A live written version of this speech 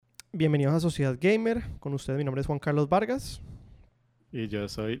Bienvenidos a Sociedad Gamer. Con ustedes, mi nombre es Juan Carlos Vargas Y yo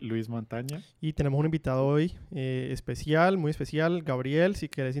soy Luis Montaña. y tenemos un invitado hoy especial, muy especial. Gabriel, si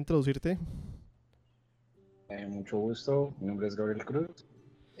quieres introducirte. Mucho gusto, mi nombre es Gabriel Cruz.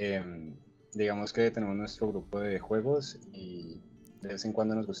 Digamos que tenemos nuestro grupo de juegos y de vez en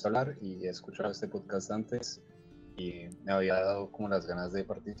cuando nos gusta hablar y he escuchado este podcast antes y me había dado como las ganas de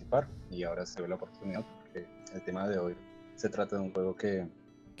participar y ahora se ve la oportunidad porque el tema de hoy se trata de un juego que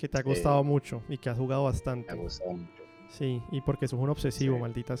Que te ha gustado me mucho y que has jugado ha bastante. gustado mucho. Sí, y porque sos un obsesivo, Sí,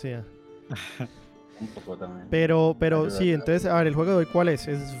 maldita sea. un poco también. Pero Ayuda sí, a entonces, a ver, el juego de hoy, ¿cuál es?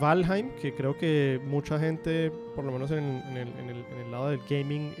 Es Valheim, que creo que mucha gente, por lo menos en el lado del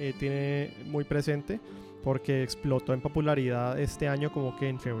gaming, tiene muy presente, porque explotó en popularidad este año, como que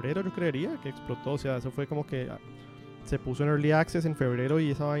en febrero, yo creería que explotó. O sea, eso fue como que se puso en Early Access en febrero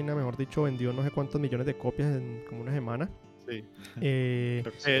y esa vaina, mejor dicho, vendió no sé cuántos millones de copias en como una semana. Sí, Eh,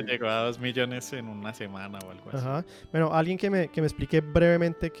 creo que Sí. llegó a 2 millones en una semana o algo así. ajá. Bueno, alguien que me explique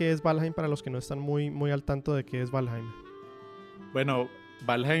brevemente qué es Valheim para los que no están muy al tanto de qué es Valheim. Bueno,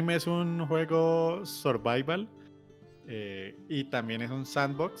 Valheim es un juego survival y también es un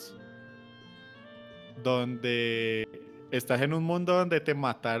sandbox donde estás en un mundo donde te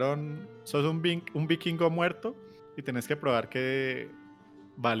mataron, sos un vikingo muerto y tenés que probar que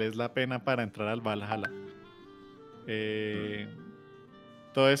vales la pena para entrar al Valhalla. Eh,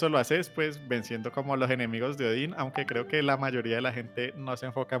 Todo eso lo haces pues venciendo como los enemigos de Odín, aunque creo que la mayoría de la gente no se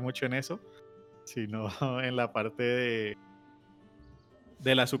enfoca mucho en eso, sino en la parte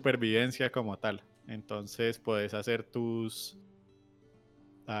de la supervivencia como tal. Entonces puedes hacer tus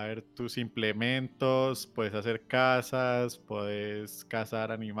implementos, puedes hacer casas, puedes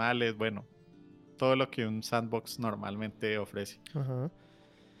cazar animales, bueno, todo lo que un sandbox normalmente ofrece. Ajá.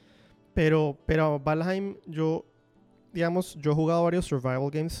 Pero Valheim, digamos, yo he jugado varios survival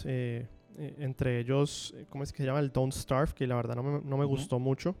games, entre ellos, ¿cómo es que se llama? El Don't Starve, que la verdad no me Ujú. gustó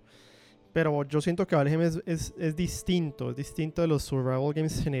mucho. Pero yo siento que Valheim es distinto de los survival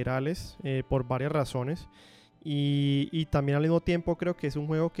games generales, por varias razones. Y también al mismo tiempo creo que es un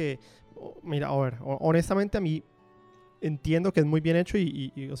juego que, mira, a ver, honestamente a mí entiendo que es muy bien hecho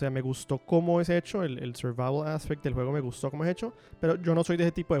o sea, me gustó cómo es hecho, el survival aspect del juego me gustó cómo es hecho, pero yo no soy de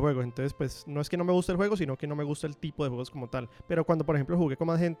ese tipo de juegos, entonces pues no es que no me guste el juego, sino que no me gusta el tipo de juegos como tal. Pero cuando por ejemplo jugué con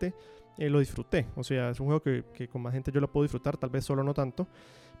más gente, lo disfruté, o sea, es un juego que con más gente yo lo puedo disfrutar, tal vez solo no tanto,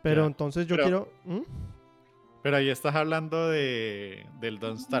 pero Ya. entonces yo Pero, quiero... pero ahí estás hablando del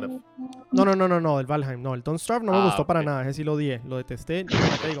Don't Starve. No, el Valheim, no, el Don't Starve no me Ah, gustó para ok. nada, ese sí lo odié, lo detesté,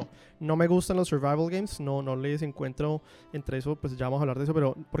 como te digo, no me gustan los survival games, no les encuentro entre eso, pues ya vamos a hablar de eso,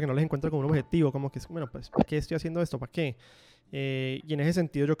 pero porque no les encuentro como un objetivo, como que es, bueno, pues, ¿para qué estoy haciendo esto? ¿Para qué? Y en ese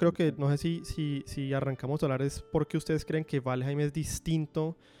sentido yo creo que, no sé si arrancamos a hablar es porque ustedes creen que Valheim es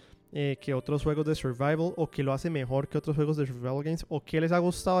distinto que otros juegos de survival, o que lo hace mejor que otros juegos de survival games, o qué les ha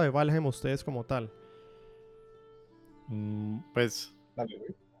gustado de Valheim a ustedes como tal. Pues Dale,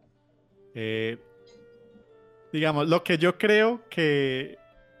 Luis. Eh, digamos, lo que yo creo que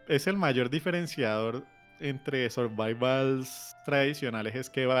es el mayor diferenciador entre survivals tradicionales es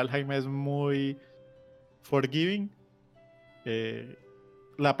que Valheim es muy forgiving. Eh,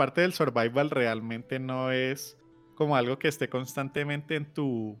 la parte del survival realmente no es como algo que esté constantemente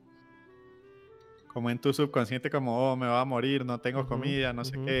como en tu subconsciente, como, oh, me va a morir, no tengo Ujú, comida, no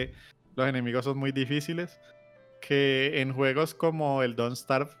sé ujú. qué. Los enemigos son muy difíciles. Que en juegos como el Don't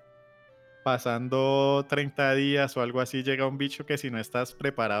Starve, pasando 30 días o algo así, llega un bicho que si no estás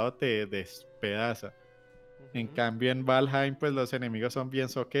preparado te despedaza. En Ujú. cambio en Valheim pues los enemigos son bien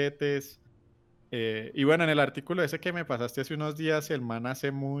soquetes. Y bueno, en el artículo ese que me pasaste hace unos días, el man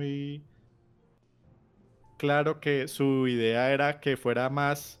hace muy claro que su idea era que fuera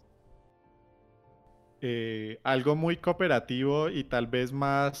más algo muy cooperativo y tal vez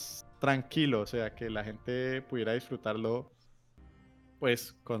más tranquilo, o sea, que la gente pudiera disfrutarlo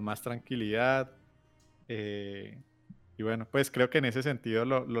pues con más tranquilidad. Eh, y bueno, pues creo que en ese sentido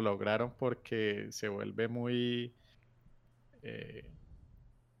lo lograron porque se vuelve muy, eh,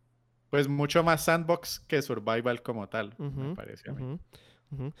 pues mucho más sandbox que survival como tal, me Ujú, parece a mí. ujú,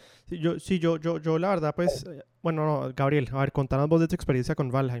 ujú. Sí, yo la verdad, pues, bueno, no, Gabriel, a ver, contanos vos de tu experiencia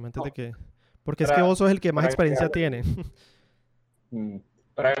con Valheim antes de No, que... Porque es que para, vos sos el que más para experiencia agregar, tiene. mm,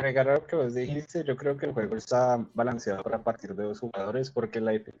 para agregar a lo que vos dijiste, yo creo que el juego está balanceado para partir de dos jugadores porque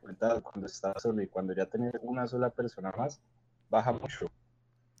la dificultad cuando estás solo y cuando ya tenés una sola persona más baja mucho,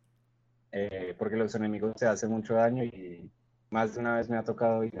 porque los enemigos te hacen mucho daño y más de una vez me ha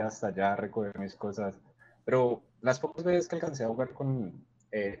tocado ir hasta allá a recoger mis cosas. Pero las pocas veces que alcancé a jugar con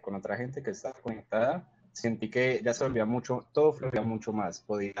otra gente que está conectada, sentí que ya se volvía mucho, todo fluía mucho más.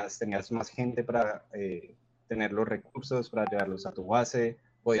 Tenías más gente para tener los recursos, para llevarlos a tu base,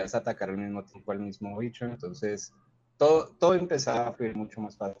 podías atacar al mismo tiempo al mismo bicho, entonces todo empezaba a fluir mucho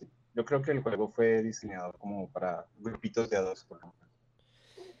más fácil. Yo creo que el juego fue diseñado como para grupitos de a dos, por ejemplo.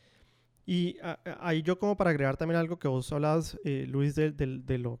 Y ahí yo como para agregar también algo que vos hablabas, Luis,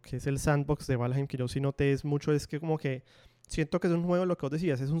 de lo que es el sandbox de Valheim, que yo sí noté es mucho, es que como que siento que es un juego, lo que vos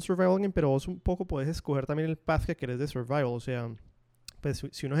decías, es un survival game, pero vos un poco podés escoger también el path que querés de survival, o sea, pues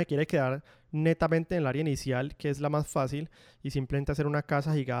si uno se quiere quedar netamente en el área inicial, que es la más fácil, y simplemente hacer una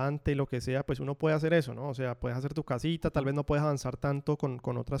casa gigante, lo que sea, pues uno puede hacer eso, ¿no? O sea, puedes hacer tu casita, tal vez no puedes avanzar tanto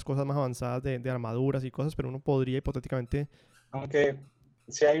con otras cosas más avanzadas de armaduras y cosas, pero uno podría hipotéticamente... Aunque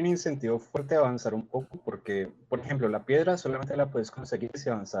sí hay un incentivo fuerte a avanzar un poco, porque, por ejemplo, la piedra solamente la puedes conseguir si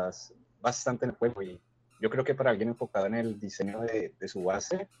avanzas bastante en el juego. Y yo creo que para alguien enfocado en el diseño de su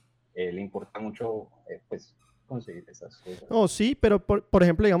base, le importa mucho pues, conseguir esas cosas. No, sí, pero por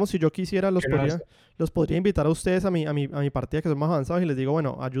ejemplo, digamos, si yo quisiera, Que no es- los podría invitar a ustedes a mi partida que son más avanzados y les digo,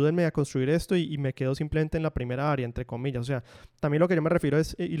 bueno, ayúdenme a construir esto y me quedo simplemente en la primera área, entre comillas. O sea, también lo que yo me refiero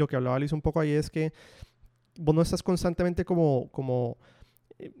es, y lo que hablaba Liz un poco ahí es que vos no estás constantemente como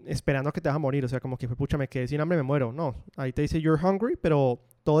esperando a que te vas a morir, o sea, como que, pucha, me quedé sin hambre, me muero. No, ahí te dice you're hungry, pero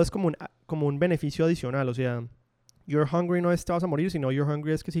todo es como un beneficio adicional, o sea, you're hungry no es te vas a morir, sino you're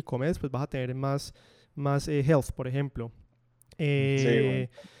hungry es que si comes, pues vas a tener más health, por ejemplo. Sí, bueno.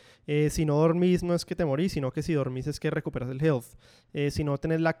 Eh, si no dormís no es que te morís, sino que si dormís es que recuperas el health. Si no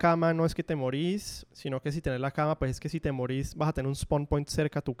tenés la cama no es que te morís, sino que si tenés la cama pues es que si te morís vas a tener un spawn point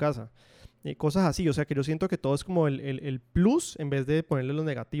cerca a tu casa. Cosas así, o sea que yo siento que todo es como el plus en vez de ponerle los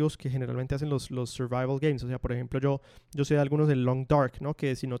negativos que generalmente hacen los survival games. O sea, por ejemplo, yo sé de algunos del Long Dark, ¿no?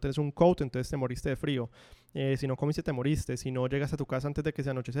 Que si no tenés un coat entonces te moriste de frío. Si no comiste te moriste. Si no llegas a tu casa antes de que se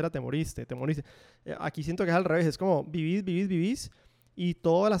anocheciera te moriste. Aquí siento que es al revés, es como vivís y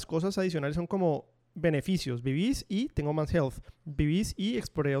todas las cosas adicionales son como beneficios. Vivís y tengo más health. Vivís y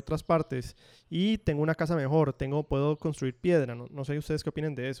exploré otras partes. Y tengo una casa mejor. Puedo construir piedra. No sé ustedes qué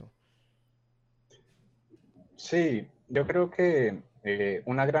opinen de eso. Sí, yo creo que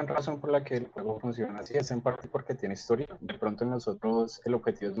una gran razón por la que el juego funciona así es en parte porque tiene historia. De pronto en nosotros el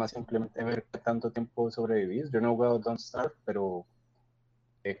objetivo es más simplemente ver qué tanto tiempo sobrevivís. Yo no he jugado Don't Starve, pero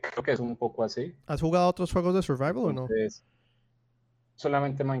creo que es un poco así. ¿Has jugado otros juegos de survival o no? Entonces,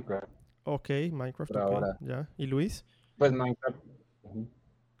 solamente Minecraft Ok, Minecraft, por ok, ahora. ya. ¿Y Luis? Pues Minecraft.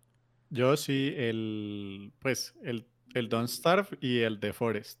 Yo sí, el Don't Starve y el The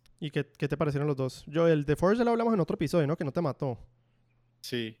Forest. ¿Y qué te parecieron los dos? Yo, el de Forest ya lo hablamos en otro episodio, ¿no? Que no te mató.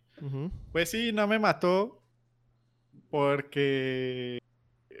 Sí. Ujú. Pues sí, no me mató porque,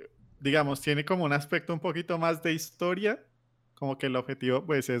 digamos, tiene como un aspecto un poquito más de historia. Como que el objetivo,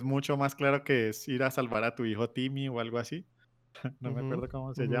 pues, es mucho más claro que es ir a salvar a tu hijo Timmy o algo así. No me Ujú, acuerdo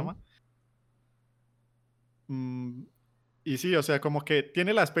cómo se ujú. llama. Mm, y sí, o sea, como que tiene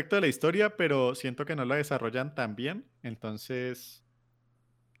el aspecto de la historia, pero siento que no la desarrollan tan bien. Entonces,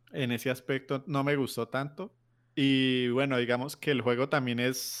 en ese aspecto no me gustó tanto. Y bueno, digamos que el juego también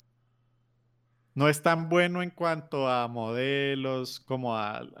no es tan bueno en cuanto a modelos como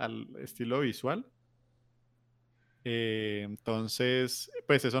al estilo visual. Entonces,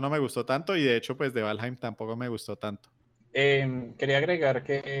 pues eso no me gustó tanto y de hecho, pues de Valheim tampoco me gustó tanto. Quería agregar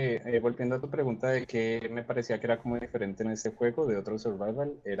que, volviendo a tu pregunta de que me parecía que era como diferente en este juego de otro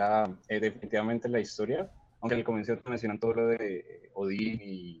survival, era definitivamente la historia, aunque al comienzo te mencionan todo lo de Odín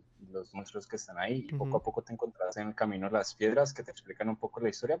y los monstruos que están ahí, y poco Ujú. a poco te encontrás en el camino las piedras que te explican un poco la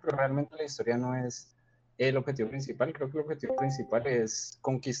historia, pero realmente la historia no es el objetivo principal. Creo que el objetivo principal es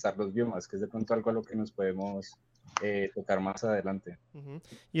conquistar los biomas, que es de pronto algo a lo que nos podemos tocar más adelante. Ujú.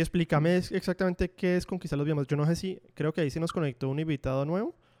 Y explícame exactamente qué es conquistar los biomas. Yo no sé si, creo que ahí se nos conectó un invitado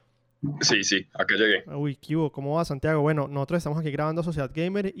nuevo. Sí, sí, acá llegué. Uy, ¿qué hubo? ¿Cómo va Santiago? Bueno, nosotros estamos aquí grabando Sociedad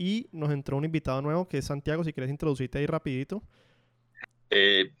Gamer y nos entró un invitado nuevo que es Santiago. Si quieres introducirte ahí rapidito.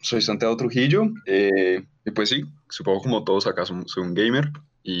 Soy Santiago Trujillo y pues sí, supongo como todos acá soy un gamer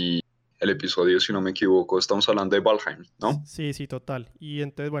y el episodio, si no me equivoco, estamos hablando de Valheim, ¿no? Sí, sí, total. Y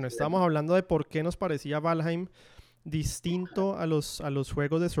entonces, bueno, estábamos hablando de por qué nos parecía Valheim distinto a los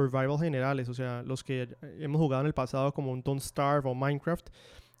juegos de survival generales, o sea, los que hemos jugado en el pasado como un Don't Starve o Minecraft.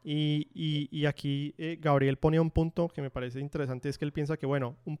 Y aquí Gabriel ponía un punto que me parece interesante, es que él piensa que,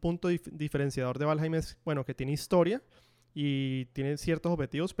 bueno, un punto diferenciador de Valheim es, bueno, que tiene historia y tiene ciertos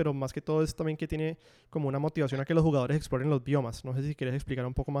objetivos, pero más que todo es también que tiene como una motivación a que los jugadores exploren los biomas. No sé si quieres explicar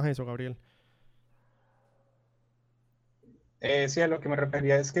un poco más eso, Gabriel. Sí, a lo que me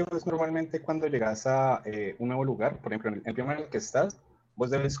refería es que pues, normalmente cuando llegas a un nuevo lugar, por ejemplo, en el bioma en el que estás, vos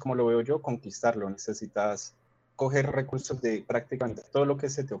debes, como lo veo yo, conquistarlo. Necesitas coger recursos de prácticamente todo lo que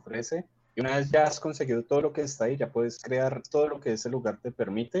se te ofrece. Y una vez ya has conseguido todo lo que está ahí, ya puedes crear todo lo que ese lugar te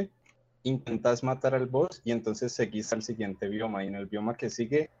permite. Intentas matar al boss y entonces seguís al siguiente bioma. Y en el bioma que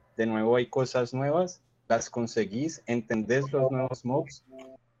sigue, de nuevo hay cosas nuevas, las conseguís, entendés los nuevos mobs,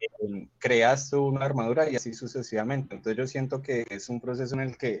 creas una armadura y así sucesivamente. Entonces yo siento que es un proceso en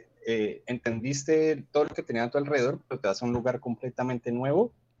el que entendiste todo lo que tenía a tu alrededor, pero te vas a un lugar completamente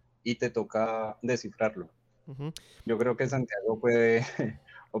nuevo y te toca descifrarlo. Ujú. Yo creo que Santiago puede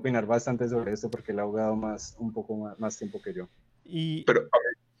opinar bastante sobre esto porque él ha jugado un poco más tiempo que yo. Y... Pero a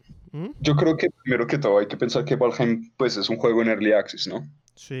ver, ¿Mm? yo creo que primero que todo hay que pensar que Valheim pues es un juego en Early Access, ¿no?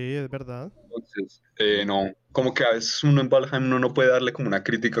 Sí, es verdad. Entonces, no, como que a veces uno en Valheim no puede darle como una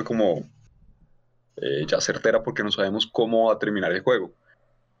crítica como ya certera porque no sabemos cómo va a terminar el juego.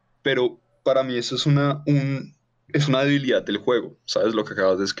 Pero para mí eso es una debilidad del juego, ¿sabes? Lo que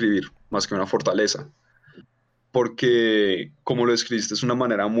acabas de escribir, más que una fortaleza. Porque como lo escribiste es una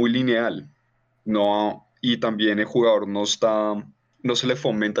manera muy lineal, no, y también el jugador no se le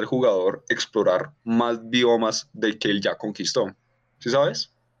fomenta al jugador explorar más biomas del que él ya conquistó. ¿Sí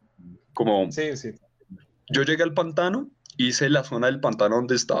sabes? Como Sí, sí. yo llegué al pantano, hice la zona del pantano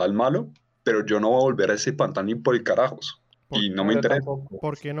donde estaba el malo, pero yo no voy a volver a ese pantano ni por el carajos. ¿Por, Y no me No, yo interesa, tampoco.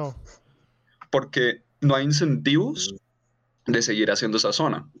 ¿por qué no? porque no hay incentivos de seguir haciendo esa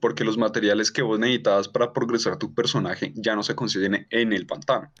zona, porque los materiales que vos necesitabas para progresar tu personaje ya no se consiguen en el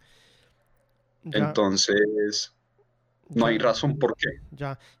pantano. Ya, Entonces, no hay ya, razón por qué.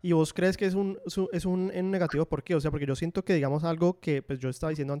 ya. ¿Y vos crees que es un en negativo? ¿Por qué? O sea, porque yo siento que, digamos, algo que pues yo estaba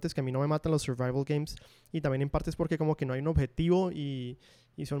diciendo antes, que a mí no me matan los survival games, y también en parte es porque como que no hay un objetivo y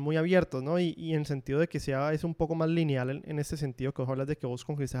son muy abiertos, ¿no? Y en el sentido de que sea, es un poco más lineal en este sentido, que vos hablas de que vos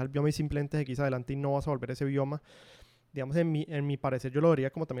conquistas el bioma y simplemente seguís adelante y no vas a volver a ese bioma. Digamos, en mi parecer yo lo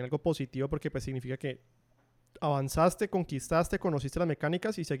vería como también algo positivo porque pues significa que avanzaste, conquistaste, conociste las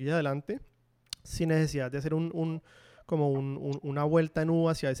mecánicas y seguís adelante sin necesidad de hacer como una vuelta en U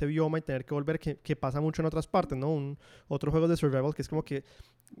hacia ese bioma y tener que volver, que pasa mucho en otras partes, ¿no? Otro juego de survival que es como que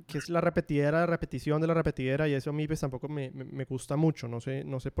es la repetidera, la repetición de la repetidera y eso a mí pues tampoco me gusta mucho, no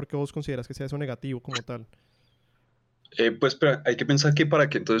sé por qué vos consideras que sea eso negativo como tal. Pues pero hay que pensar que para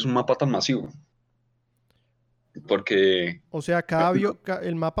qué entonces un mapa tan masivo, porque O sea,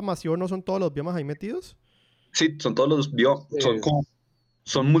 el mapa masivo no son todos los biomas ahí metidos. sí, son todos los biomas,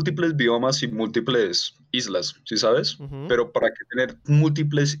 son múltiples biomas y múltiples islas, ¿sí sabes? Ujú. Pero para qué tener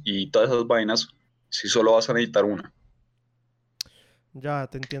múltiples y todas esas vainas si solo vas a necesitar una. Ya,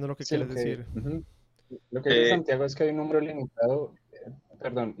 te entiendo lo que Sí, quieres decir. lo que dice Eh, Santiago es que hay un número limitado,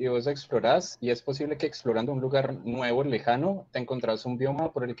 perdón, y vos explorás, y es posible que explorando un lugar nuevo, lejano, te encontrás un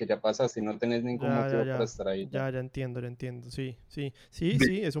bioma por el que ya pasas y no tenés ningún motivo para estar ahí. Ya entiendo. di-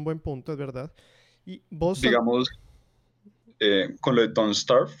 Sí, es un buen punto, es verdad. Y vos, digamos, con lo de Don't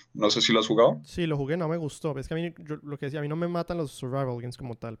Starve, no sé si lo has jugado. sí, lo jugué, no me gustó. Es que a mí, lo que decía, a mí no me matan los survival games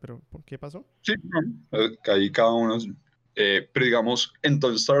como tal, pero ¿por qué pasó? Sí, no, que ahí cada uno. Pero digamos, en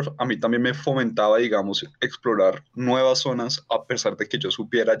Don't Starve a mí también me fomentaba, digamos, explorar nuevas zonas, a pesar de que yo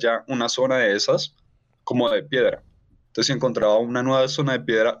supiera ya una zona de esas como de piedra. Entonces, si encontraba una nueva zona de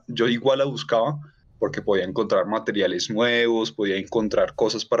piedra, yo igual la buscaba porque podía encontrar materiales nuevos, podía encontrar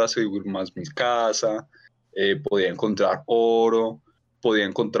cosas para seguir más mi casa, podía encontrar oro, podía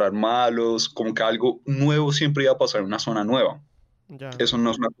encontrar malos, como que algo nuevo siempre iba a pasar en una zona nueva. Ya, Eso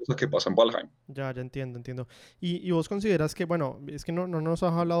no es una cosa que pasa en Valheim. ya entiendo. Y vos consideras que, bueno, es que no nos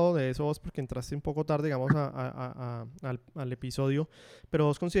has hablado de eso vos porque entraste un poco tarde, digamos, al episodio, pero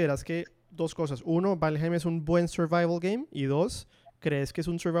vos consideras que dos cosas. Uno, Valheim es un buen survival game y dos, ¿crees que es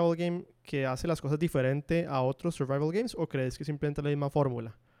un survival game que hace las cosas diferente a otros survival games o crees que simplemente es la misma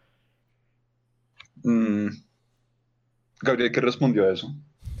fórmula? Mm, Gabriel, ¿qué respondió a eso?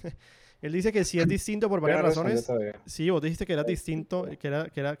 Él dice que sí es distinto por Yo varias no respondí razones. todavía. Sí, vos dijiste que era distinto, que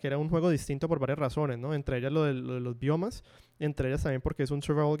era un juego distinto por varias razones, ¿no? Entre ellas lo de los biomas, entre ellas también porque es un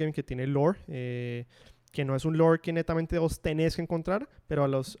survival game que tiene lore, que no es un lore que netamente vos tenés que encontrar, pero a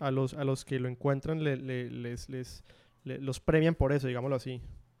los que lo encuentran los premian por eso, digámoslo así.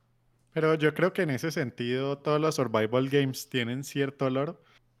 Pero yo creo que en ese sentido todos los survival games tienen cierto lore,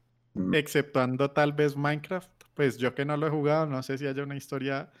 Mm, exceptuando tal vez Minecraft. Pues yo que no lo he jugado, no sé si haya una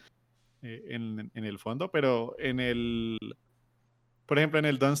historia en el fondo, pero por ejemplo, en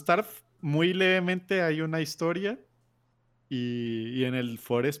el Don't Starve, muy levemente hay una historia y en el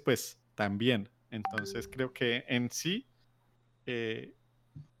Forest, pues también. Entonces creo que en sí, eh,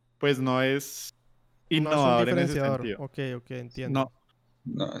 pues no es No es un innovador en ese diferenciador. sentido. Ok, entiendo. No,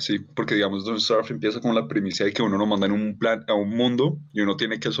 No, sí, porque digamos, Don't Starve empieza con la primicia de que uno lo manda en un plan, a un mundo y uno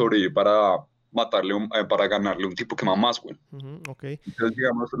tiene que sobrevivir para para ganarle un tipo que más, güey. Ujú, ok. Entonces,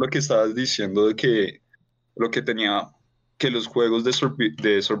 digamos, lo que estabas diciendo de que lo que tenía, que los juegos de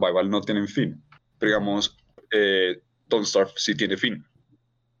survival no tienen fin. Pero Ujú, digamos, Don't Starve sí tiene fin.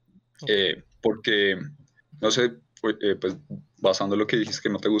 ok. Porque, no sé, pues basando en lo que dijiste que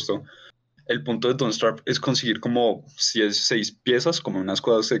no te gustó, el punto de Don't Starve es conseguir como si es 6 piezas, como unas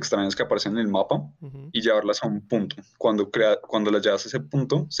cosas extrañas que aparecen en el mapa, Ujú, y llevarlas a un punto. Cuando las llevas a ese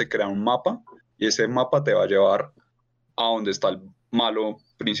punto, se crea un mapa, y ese mapa te va a llevar a donde está el malo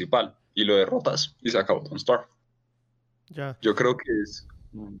principal, y lo derrotas, y se acabó Don't Starve. ya. Yo creo que es,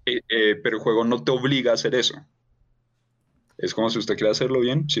 pero el juego no te obliga a hacer eso. Es como si usted quiere hacerlo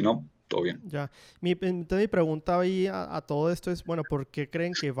bien, si no, todo bien. Ya. Entonces mi pregunta ahí a todo esto es, bueno, ¿por qué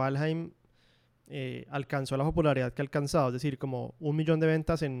creen que Valheim alcanzó la popularidad que ha alcanzado? Es decir, como 1 millón de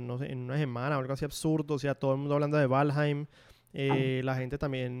ventas en, no sé, en una semana o algo así absurdo. O sea, todo el mundo hablando de Valheim. La gente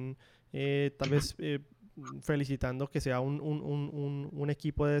también, tal vez, felicitando que sea un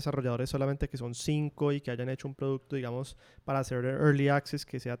equipo de desarrolladores solamente que son 5 y que hayan hecho un producto, digamos, para hacer Early Access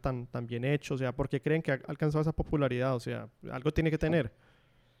que sea tan bien hecho. O sea, ¿por qué creen que ha alcanzado esa popularidad? O sea, algo tiene que tener.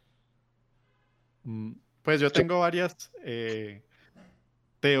 Mm, Pues yo tengo varias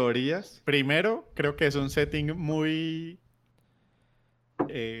teorías. Primero, creo que es un setting muy,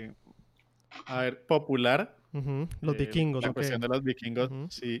 eh, a ver, popular. Ujú, los vikingos, La ok. cuestión de los vikingos, Ujú,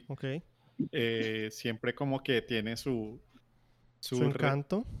 sí, ok. siempre como que tiene Su su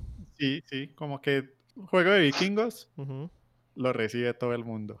encanto. sí, sí, como que un juego de vikingos Ujú, lo recibe todo el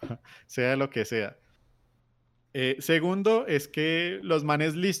mundo, sea lo que sea. Segundo, es que los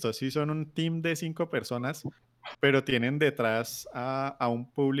manes listos, sí, son un team de 5 personas, pero tienen detrás a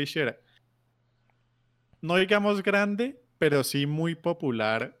un publisher, no digamos grande, pero sí muy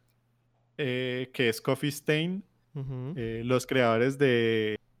popular, que es Coffee Stain, ujú. los creadores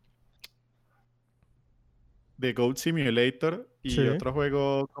de Goat Simulator y Sí. otro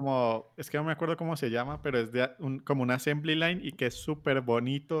juego como, es que no me acuerdo cómo se llama, pero es como un assembly line y que es súper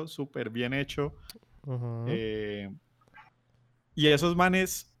bonito, súper bien hecho. Ajá. eh, y esos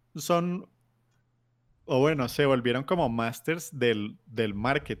manes son, o bueno, se volvieron como masters del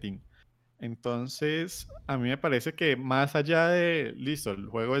marketing. Entonces, a mí me parece que más allá de, listo, el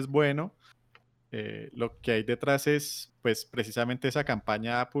juego es bueno, lo que hay detrás es, pues, precisamente esa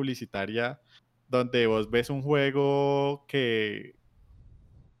campaña publicitaria donde vos ves un juego que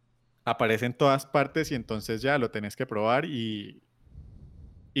aparece en todas partes y entonces ya lo tenés que probar y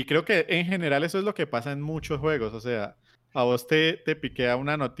creo que en general eso es lo que pasa en muchos juegos, o sea, a vos te piquea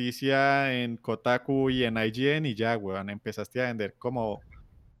una noticia en Kotaku y en IGN y ya, weón, empezaste a vender como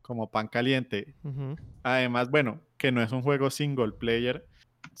pan caliente. Ujú. Además, bueno, que no es un juego single player,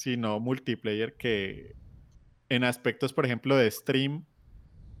 sino multiplayer que en aspectos, por ejemplo, de streaming,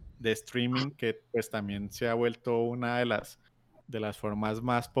 que pues también se ha vuelto una de las formas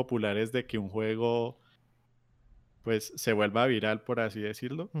más populares de que un juego pues se vuelva viral, por así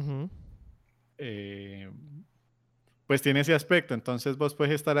decirlo. Ujú. eh, pues tiene ese aspecto. Entonces vos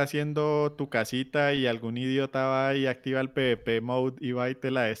puedes estar haciendo tu casita y algún idiota va y activa el PvP mode y va y te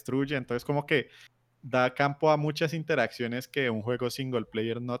la destruye. Entonces como que da campo a muchas interacciones que un juego single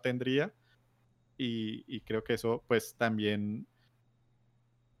player no tendría. Y creo que eso pues también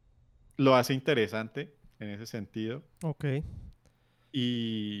lo hace interesante en ese sentido. Ok.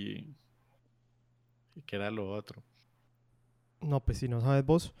 Y, ¿y qué era lo otro? No, pues si no sabes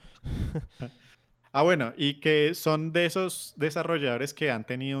vos. Ah, bueno, y que son de esos desarrolladores que han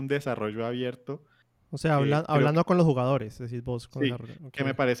tenido un desarrollo abierto, O sea, que creo que hablando con los jugadores, decís vos con sí, desarrollo. Ok. que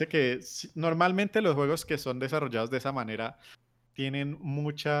me parece que normalmente los juegos que son desarrollados de esa manera tienen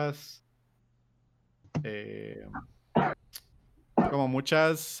muchas, eh, como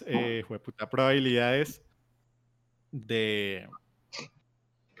muchas, jueputa, probabilidades de,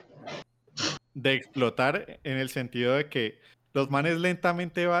 de explotar en el sentido de que los manes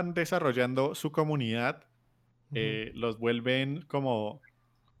lentamente van desarrollando su comunidad, Ujú, los vuelven como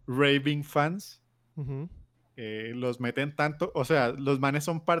raving fans, ujú. los meten tanto, o sea, los manes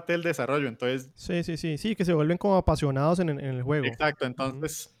son parte del desarrollo, entonces, Sí, sí, sí. Sí, que se vuelven como apasionados en el juego. exacto, Ujú.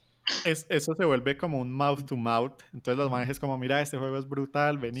 entonces eso se vuelve como un mouth to mouth, entonces los manes es como, mira, este juego es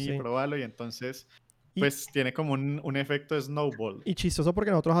brutal, vení, Sí. probalo, y entonces, Y, pues tiene como un efecto de snowball. Y chistoso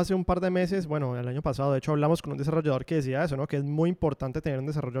porque nosotros hace un par de meses, bueno, el año pasado, de hecho, hablamos con un desarrollador que decía eso, ¿no? Que es muy importante tener un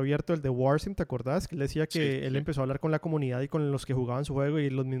desarrollo abierto, el de Warsim, ¿te acordás? Que él decía Sí, que él sí. empezó a hablar con la comunidad y con los que jugaban su juego y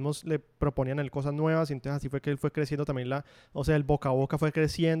los mismos le proponían a él cosas nuevas y entonces así fue que él fue creciendo también o sea, el boca a boca fue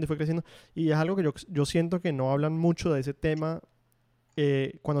creciendo y fue creciendo y es algo que yo siento que no hablan mucho de ese tema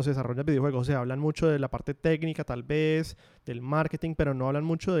cuando se desarrollan videojuegos. O sea, hablan mucho de la parte técnica tal vez, del marketing, pero no hablan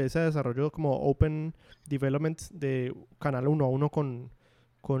mucho de ese desarrollo como open development de canal uno a uno con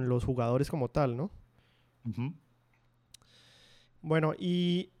los jugadores como tal, ¿no? Ujú. Bueno,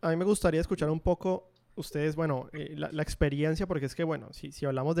 y a mí me gustaría escuchar un poco ustedes, bueno, la experiencia, porque es que, bueno, si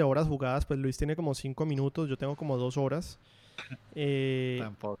hablamos de horas jugadas, pues Luis tiene como 5 minutos, yo tengo como 2 horas.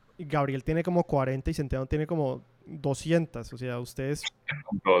 Tampoco. Gabriel tiene como 40 y Centeno tiene como 200. O sea, ustedes...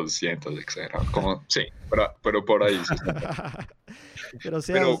 200, exagerado. Como, sí, pero por ahí sí. Pero, o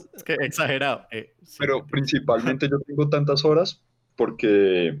sea, Pero, Es que exagerado. Sí, pero mentiras. principalmente yo tengo tantas horas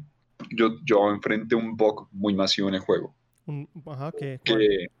porque yo enfrenté un bug muy masivo en el juego. ajá, ¿cuál?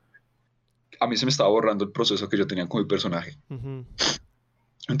 Que a mí se me estaba borrando el proceso que yo tenía con mi personaje. Ujú.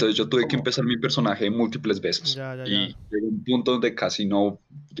 Entonces yo tuve que ¿Cómo? empezar mi personaje múltiples veces. Ya, ya, ya. Y llegó un punto donde casi no,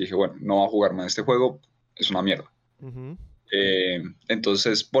 dije, bueno, no voy a jugar más este juego, es una mierda. Ujú.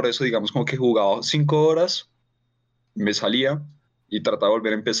 Entonces por eso digamos como que jugaba 5 horas, me salía y trataba de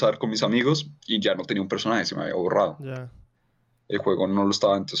volver a empezar con mis amigos y ya no tenía un personaje, se me había borrado. Ya, El juego no lo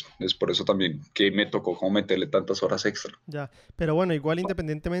estaba, entonces es por eso también que me tocó como meterle tantas horas extra. ya. Pero bueno, igual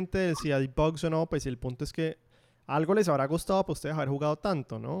independientemente de si hay bugs o no, pues el punto es que algo les habrá gustado para ustedes haber jugado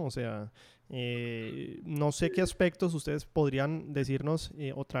tanto, ¿no? O sea, no sé qué aspectos ustedes podrían decirnos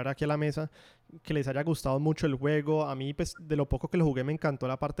o traer aquí a la mesa que les haya gustado mucho el juego. A mí, pues, de lo poco que lo jugué, me encantó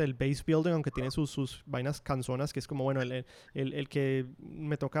la parte del base building, aunque tiene sus vainas canzonas, que es como, bueno, el que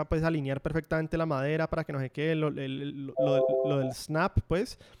me toca, pues, alinear perfectamente la madera para que no se quede, lo del snap,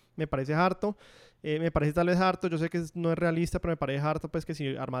 pues, me parece harto. Me parece tal vez harto, yo sé que no es realista, pero me parece harto, pues, que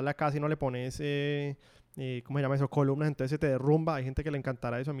si armas la casa y no le pones... ¿cómo se llama eso? Columnas, entonces se te derrumba. Hay gente que le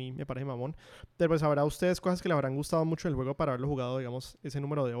encantará eso, a mí me parece mamón. Pero pues habrá ustedes cosas que le habrán gustado mucho del juego para haberlo jugado, digamos, ese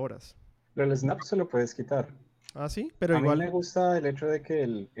número de horas. Pero el snap se lo puedes quitar. Ah, sí, pero A mí igual. me gusta el hecho de que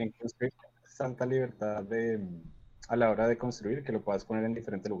en construir tienes tanta libertad a la hora de construir que lo puedas poner en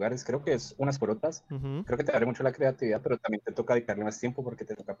diferentes lugares. Creo que es unas por otras. Ujú, Creo que te abre mucho la creatividad, pero también te toca dedicarle más tiempo porque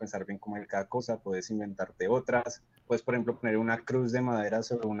te toca pensar bien cómo es cada cosa. Puedes inventarte otras. Puedes, por ejemplo, poner una cruz de madera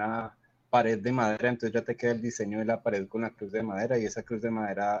sobre una pared de madera, entonces ya te queda el diseño de la pared con la cruz de madera y esa cruz de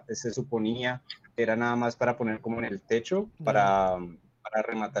madera se suponía que era nada más para poner como en el techo, ya. para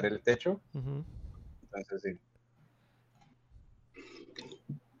rematar el techo. Ujú. Entonces sí.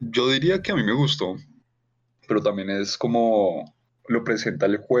 Yo diría que a mí me gustó, pero también es como lo presenta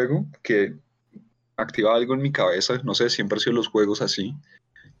el juego, que activa algo en mi cabeza, no sé, siempre han sido los juegos así,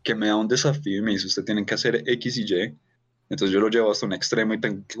 que me da un desafío y me dice, usted tiene que hacer X y Y, entonces yo lo llevo hasta un extremo y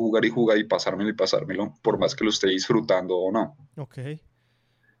tengo que jugar y jugar y pasármelo, por más Ujú. que lo esté disfrutando o no. Ok.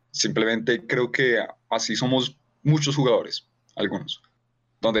 Simplemente creo que así somos muchos jugadores, algunos,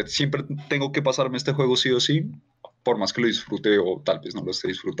 donde siempre tengo que pasarme este juego sí o sí, por más que lo disfrute o tal vez no lo esté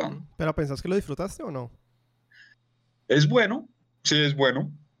disfrutando. ¿Pero pensás que lo disfrutaste o no? Es bueno, sí es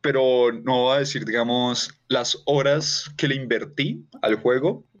bueno, pero no voy a decir, digamos, las horas que le invertí al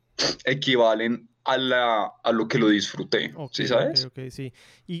juego equivalen a lo que lo disfruté, Ok, ¿sí ok, sabes? ok, sí.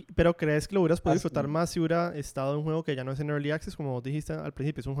 Pero ¿crees que lo hubieras podido disfrutar Así. más si hubiera estado en un juego que ya no es en Early Access? Como vos dijiste al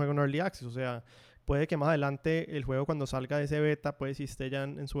principio, es un juego en Early Access. O sea, puede que más adelante el juego cuando salga de ese beta, pues si esté ya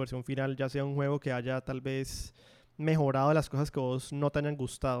en su versión final, ya sea un juego que haya tal vez mejorado las cosas que vos no te hayan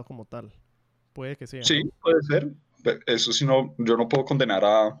gustado como tal. Puede que sea, Sí, ¿no? puede ser. Eso sí, no, yo no puedo condenar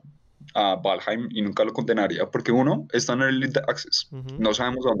a Valheim y nunca lo condenaría, porque uno está en Early Access, Ujú. no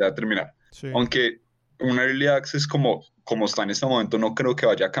sabemos dónde va a terminar. Sí, Aunque un Early Access como está en este momento, no creo que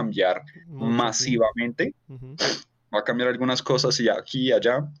vaya a cambiar mucho, sí. masivamente. Ujú. Va a cambiar algunas cosas y aquí y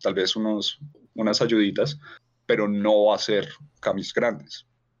allá, tal vez unas ayuditas, pero no va a ser cambios grandes,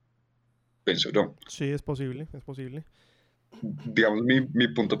 pienso yo. Sí, es posible, es posible. Digamos, mi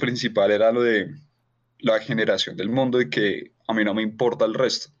punto principal era lo de la generación del mundo y que a mí no me importa el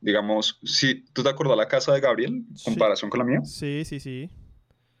resto. Digamos, si tú te acuerdas la casa de Gabriel, en Sí, comparación con la mía, sí, sí, sí.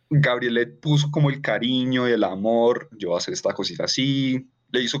 Gabriel le puso como el cariño y el amor, yo voy a hacer esta cosita así,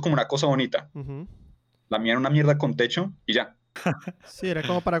 le hizo como una cosa bonita. Ujú. La mía era una mierda con techo y ya. Sí, era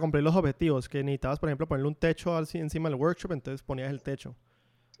como para cumplir los objetivos, que necesitabas, por ejemplo, ponerle un techo encima del workshop, entonces ponías el techo.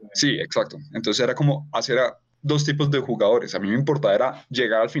 Sí, exacto. Entonces era como hacer a dos tipos de jugadores. A mí me importaba era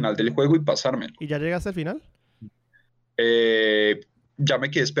llegar al final del juego y pasármelo. ¿Y ya llegaste al final? Eh, ya me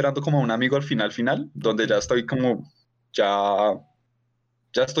quedé esperando como a un amigo al final, Ok, donde ya estoy como, ya,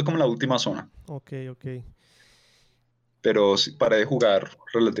 ya estoy como en la última zona, ok, ok. pero sí, paré de jugar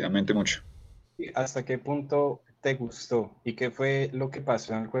relativamente mucho. ¿Hasta qué punto te gustó? ¿Y qué fue lo que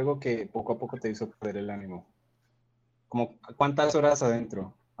pasó en el juego que poco a poco te hizo perder el ánimo? Como, ¿cuántas horas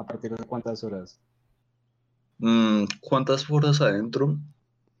adentro? ¿A partir de cuántas horas? ¿Cuántas horas adentro?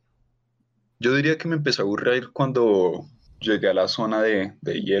 Yo diría que me empecé a aburrir cuando llegué a la zona de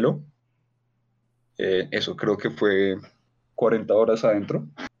hielo. Eso creo que fue 40 horas adentro.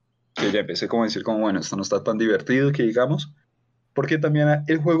 Que ya empecé como a decir como, bueno, esto no está tan divertido que digamos. Porque también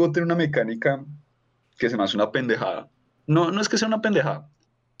el juego tiene una mecánica que se me hace una pendejada. No, no es que sea una pendejada,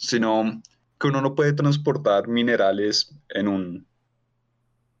 sino que uno no puede transportar minerales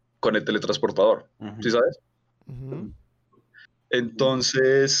con el teletransportador. ¿Sí Ujú. sabes? Ujú.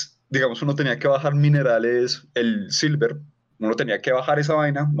 Entonces, digamos, uno tenía que bajar minerales, el silver, uno tenía que bajar esa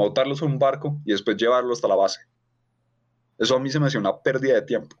vaina, montarlos en un barco y después llevarlo hasta la base. Eso a mí se me hacía una pérdida de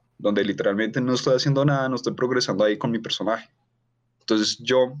tiempo, donde literalmente no estoy haciendo nada, no estoy progresando ahí con mi personaje. Entonces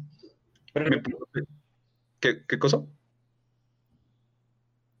yo Pero, me puse... ¿Qué cosa?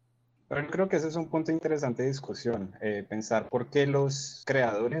 pero creo que ese es un punto interesante de discusión, pensar por qué los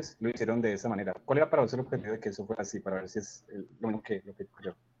creadores lo hicieron de esa manera. ¿Cuál era para vos el objetivo de que eso fuera así? Para ver si es lo que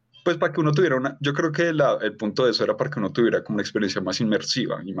creo. Pues para que uno tuviera una... Yo creo que el punto de eso era para que uno tuviera como una experiencia más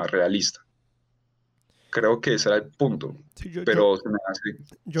inmersiva y más realista. Creo que ese era el punto, Sí, pero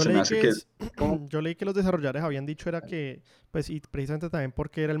yo se me leí hace que que... es, yo leí que los desarrolladores habían dicho era que, pues, y precisamente también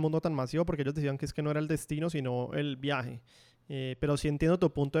porque era el mundo tan masivo, porque ellos decían que es que no era el destino, sino el viaje. Pero sí entiendo tu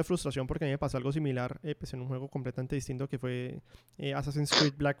punto de frustración porque a mí me pasó algo similar, pues en un juego completamente distinto que fue Assassin's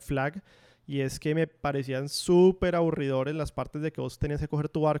Creed Black Flag. Y es que me parecían súper aburridores las partes de que vos tenías que coger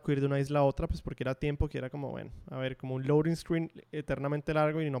tu barco, ir de una isla a otra, pues porque era tiempo que era como, bueno, a ver, como un loading screen eternamente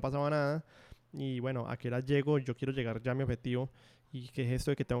largo y no pasaba nada. Y bueno, a qué hora llego, yo quiero llegar ya a mi objetivo. Y qué es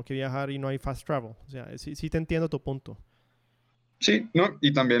esto de que tengo que viajar y no hay fast travel. O sea, sí, sí te entiendo tu punto. Sí, ¿no?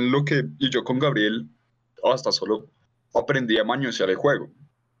 Y también lo que... Y yo con Gabriel hasta solo aprendí a mañosear el juego.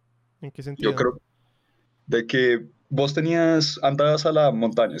 ¿En qué Yo sentido? creo de que vos andabas a la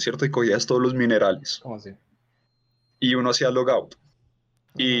montaña, ¿cierto? Y cogías todos los minerales. ¿Cómo así? Y uno hacía logout.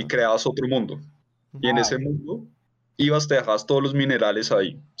 Y Ajá. creabas otro mundo. Y en Ujú. Ah, ese ok. mundo ibas, te dejabas todos los minerales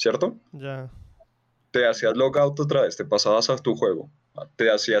ahí, ¿cierto? Ya, Te hacías logout otra vez, te pasabas a tu juego.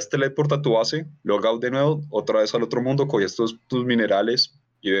 Te hacías teleport a tu base, logout de nuevo, otra vez al otro mundo, cogías tus minerales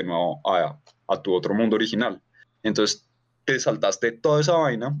y de nuevo a tu otro mundo original. Entonces te saltaste toda esa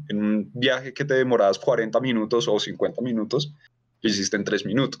vaina en un viaje que te demorabas 40 minutos o 50 minutos, lo hiciste en 3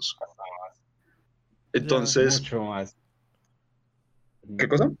 minutos. ya. Entonces, Mucho más. ¿qué Ujú.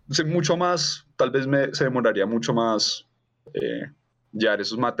 cosa? Sí, mucho más, tal vez se demoraría mucho más eh, llevar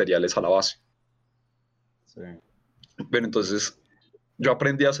esos materiales a la base. Sí. Pero entonces yo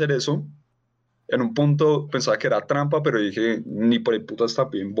aprendí a hacer eso. En un punto pensaba que era trampa, pero dije, ni por el putas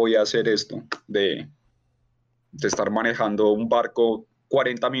también voy a hacer esto de estar manejando un barco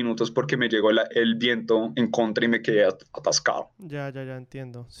 40 minutos porque me llegó el viento en contra y me quedé atascado. Ya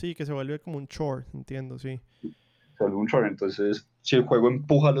entiendo. Sí, que se vuelve como un chore, entiendo, sí. Solo un short. Entonces, si el juego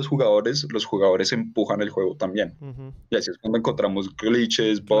empuja a los jugadores empujan el juego también. Ujú. Y así es cuando encontramos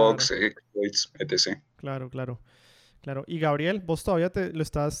glitches, Claro, bugs, exploits, etc. claro, claro, claro. Y Gabriel, ¿vos todavía te lo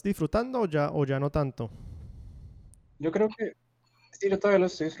estás disfrutando o ya no tanto? Yo creo que sí, yo todavía lo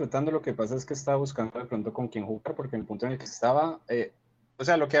estoy disfrutando. Lo que pasa es que estaba buscando de pronto con quién jugar, porque en el punto en el que estaba, o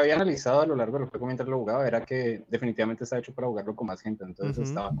sea, lo que había analizado a lo largo del juego mientras lo jugaba era que definitivamente está hecho para jugarlo con más gente. Entonces Ujú.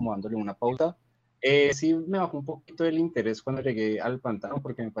 estaba como dándole una pausa. Sí, me bajó un poquito el interés cuando llegué al pantano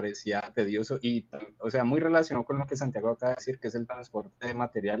porque me parecía tedioso y, o sea, muy relacionado con lo que Santiago acaba de decir, que es el transporte de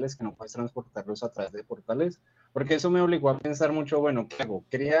materiales, que no puedes transportarlos a través de portales, porque eso me obligó a pensar mucho, bueno, ¿qué hago?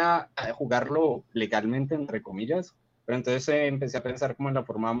 Quería jugarlo legalmente, entre comillas, pero entonces empecé a pensar como en la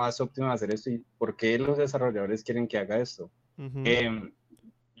forma más óptima de hacer esto y por qué los desarrolladores quieren que haga esto. Ujú. Eh,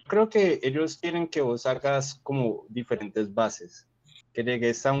 Creo que ellos quieren que vos hagas como diferentes bases, que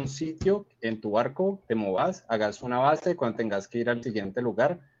llegues a un sitio en tu barco, te movas, hagas una base, cuando tengas que ir al siguiente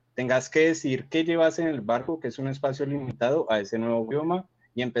lugar, tengas que decir qué llevas en el barco, que es un espacio limitado a ese nuevo bioma,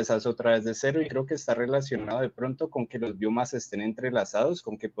 y empezás otra vez de cero, y creo que está relacionado de pronto con que los biomas estén entrelazados,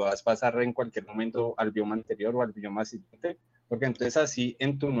 con que puedas pasar en cualquier momento al bioma anterior o al bioma siguiente, porque entonces así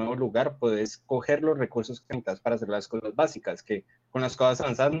en tu nuevo lugar puedes coger los recursos que necesitas para hacer las cosas básicas, que con las cosas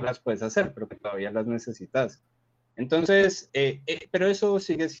avanzadas no las puedes hacer, pero que todavía las necesitas. Entonces, pero eso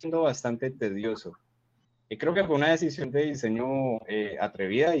sigue siendo bastante tedioso. Creo que fue una decisión de diseño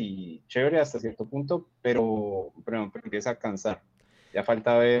atrevida y chévere hasta cierto punto, pero empieza a cansar. Ya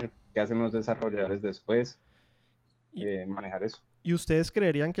falta ver qué hacen los desarrolladores después, Y, manejar eso. ¿Y ustedes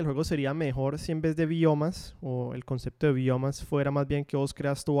creerían que el juego sería mejor si en vez de biomas o el concepto de biomas fuera más bien que vos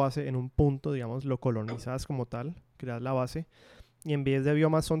creas tu base en un punto, digamos, lo colonizas como tal, creas la base, y en vez de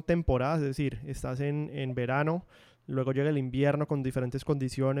biomas son temporadas, es decir, estás en verano, luego llega el invierno con diferentes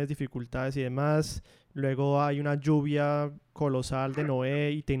condiciones, dificultades y demás, luego hay una lluvia colosal de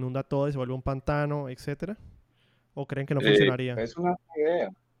Noé y te inunda todo y se vuelve un pantano, etcétera? ¿O creen que no funcionaría? Es una idea,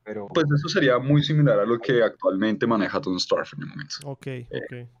 pero Pues eso sería muy similar a lo que actualmente maneja Don't Starve en el momento. Ok.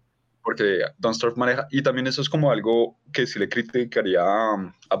 Porque Don't Starve maneja, y también eso es como algo que sí le criticaría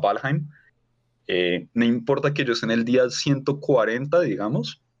a Valheim. No importa que yo esté en el día 140,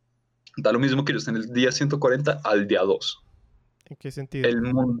 digamos, da lo mismo que yo esté en el día 140 al día 2. ¿En qué sentido?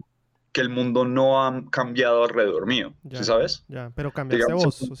 Que el mundo no ha cambiado alrededor mío, Ya, ¿sí sabes? ya, pero cambiaste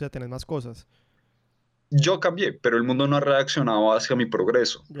Digamos, vos, o sea, tenés más cosas. yo cambié, pero el mundo no ha reaccionado hacia mi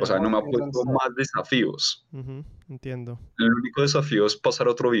progreso. Ya. O sea, no me ha Don't puesto Starve. más desafíos. Ujú, entiendo. El único desafío es pasar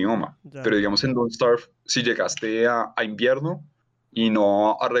a otro bioma. Ya. Pero digamos en Don't Starve, si llegaste a invierno y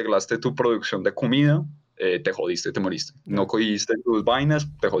no arreglaste tu producción de comida, te jodiste, te moriste. Ya. No cogiste tus vainas,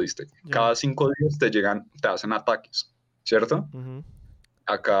 te jodiste. Ya. Cada 5 días te hacen ataques, ¿cierto? Ujú,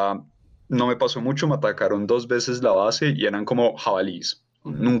 Acá no me pasó mucho, me atacaron 2 veces la base y eran como jabalíes.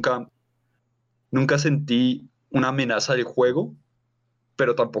 ujú. Nunca sentí una amenaza del juego,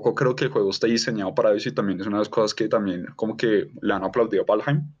 pero tampoco creo que el juego esté diseñado para eso, y también es una de las cosas que también como que le han aplaudido a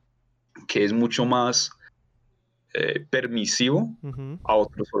Valheim, que es mucho más permisivo Ujú. a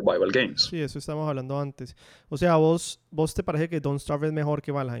otros survival games. Sí, eso estamos hablando antes. O sea, ¿vos te parece que Don't Starve es mejor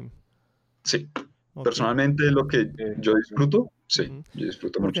que Valheim? Sí, Ok. personalmente lo que yo disfruto, sí, Ujú. yo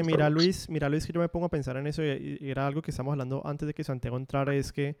disfruto Porque mucho Star Wars. mira Luis, que yo me pongo a pensar en eso y era algo que estamos hablando antes de que Santiago entrara,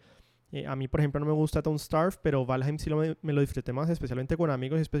 es que a mí, por ejemplo, no me gusta Don't Starve, pero Valheim sí me lo disfruté más, especialmente con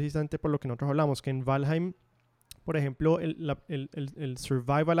amigos y específicamente por lo que nosotros hablamos, que en Valheim, por ejemplo, el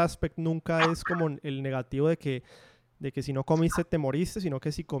survival aspect nunca es como el negativo de que si no comiste te moriste, sino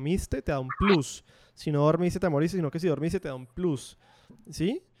que si comiste te da un plus. Si no dormiste te moriste, sino que si dormiste te da un plus.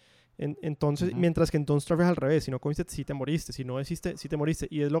 ¿Sí? Entonces, Ujú. mientras que en Don't Starve es al revés, si no comiste sí te moriste, si no hiciste sí te moriste.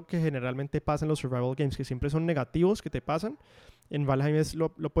 Y es lo que generalmente pasa en los survival games, que siempre son negativos que te pasan. En Valheim es lo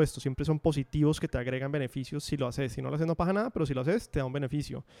opuesto, siempre son positivos que te agregan beneficios si lo haces. Si no lo haces no pasa nada, pero si lo haces te da un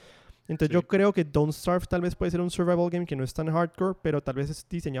beneficio. Entonces Sí. yo creo que Don't Starve tal vez puede ser un survival game que no es tan hardcore, pero tal vez es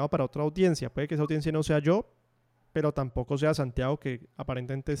diseñado para otra audiencia. Puede que esa audiencia no sea yo, pero tampoco sea Santiago, que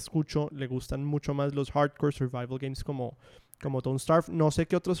aparentemente escucho, le gustan mucho más los hardcore survival games como Don't Starve. No sé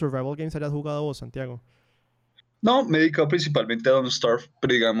qué otros survival games hayas jugado vos, Santiago. No, me he dedicado principalmente a Don't Starve,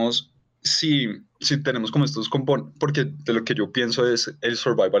 pero digamos, si tenemos como estos componentes, porque de lo que yo pienso es, el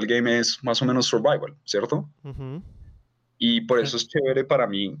survival game es más o menos survival, ¿cierto? Ujú. Y por Sí. eso es chévere para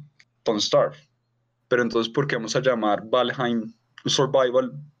mí Don't Starve. Pero entonces, ¿por qué vamos a llamar Valheim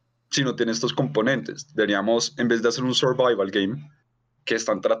survival si no tiene estos componentes? Deberíamos, en vez de hacer un survival game que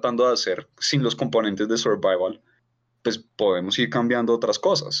están tratando de hacer sin los componentes de survival, pues podemos ir cambiando otras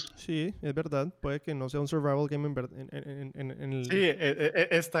cosas. Sí, es verdad. Puede que no sea un survival game en el... Sí,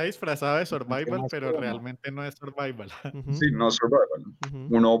 está disfrazado de survival, más pero problema. realmente no es survival. Ujú, Sí, no survival. ujú.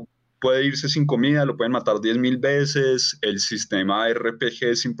 Uno puede irse sin comida, lo pueden matar 10.000 veces. El sistema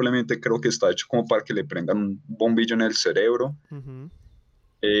RPG simplemente creo que está hecho como para que le prendan un bombillo en el cerebro. Ujú.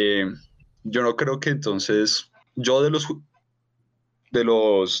 Eh, yo no creo que entonces, yo de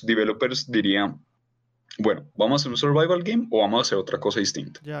los developers diría, bueno, ¿vamos a hacer un survival game o vamos a hacer otra cosa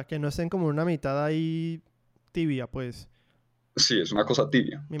distinta? Ya, que no estén como en una mitad ahí tibia, pues. Sí, es una cosa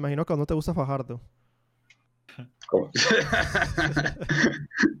tibia. Me imagino que a uno te gusta Fajardo. Como-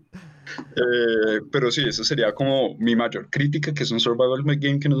 pero sí, eso sería como mi mayor crítica, que es un survival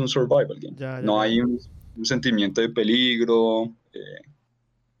game que no es un survival game. Ya, No hay un sentimiento de peligro.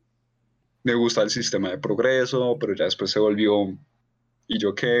 Me gusta el sistema de progreso, pero ya después se volvió, y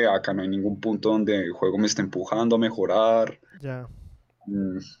yo que acá no hay ningún punto donde el juego me esté empujando a mejorar. ya.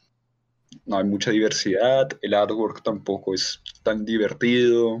 Mm, no hay mucha diversidad, el artwork tampoco es tan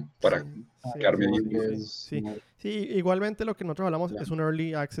divertido para Sí, quedarme Como ahí. que sí, es sí. muy- Sí, igualmente lo que nosotros hablamos Ya. es un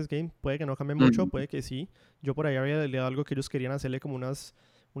early access game. Puede que no cambie mucho, Mm, puede que sí. Yo por ahí había leído algo que ellos querían hacerle como una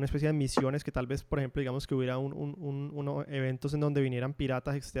especie de misiones que tal vez, por ejemplo, digamos que hubiera unos eventos en donde vinieran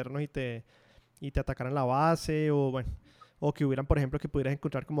piratas externos y te atacaran la base o bueno, o que hubieran, por ejemplo, que pudieras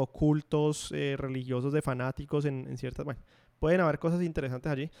encontrar como cultos religiosos de fanáticos en ciertas, bueno, pueden haber cosas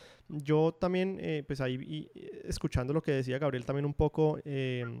interesantes allí. Yo también, pues ahí escuchando lo que decía Gabriel también un poco,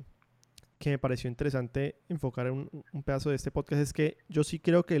 que me pareció interesante enfocar en un pedazo de este podcast es que yo sí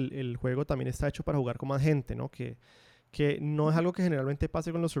creo que el juego también está hecho para jugar con más gente, ¿no? Que no es algo que generalmente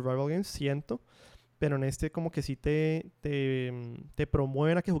pase con los survival games, siento, pero en este como que sí te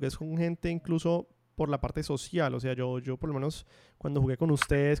promueven a que juegues con gente incluso por la parte social, o sea, yo por lo menos cuando jugué con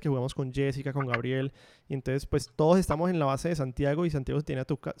ustedes, que jugamos con Jessica, con Gabriel, y entonces pues todos estamos en la base de Santiago y Santiago tiene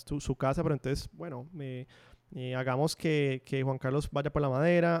su casa, pero entonces, bueno, Hagamos que Juan Carlos vaya por la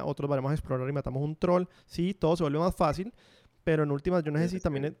madera, otros vayamos a explorar y matamos un troll. Sí, todo se vuelve más fácil, pero en últimas yo no sé si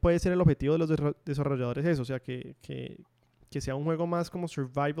también puede ser el objetivo de los desarrolladores eso, o sea, que sea un juego más como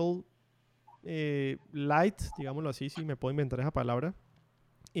survival light, digámoslo así, si me puedo inventar esa palabra.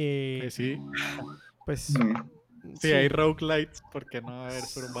 Sí. Pues sí, hay roguelites, ¿por qué no va a haber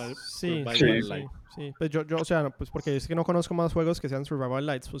sí, survival light? Sí. Pues yo, o sea, pues porque es que no conozco más juegos que sean survival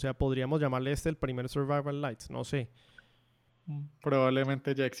lights, o sea, podríamos llamarle el primer survival lights, no sé.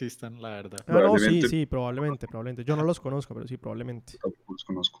 Probablemente ya existan, la verdad. Ah, no, sí, probablemente. Yo no los conozco, pero sí, probablemente. Tampoco los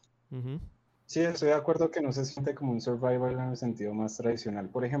conozco. Sí, estoy de acuerdo que no se siente como un survival en el sentido más tradicional.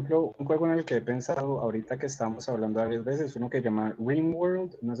 Por ejemplo, un juego en el que he pensado ahorita que estamos hablando varias veces, uno que se llama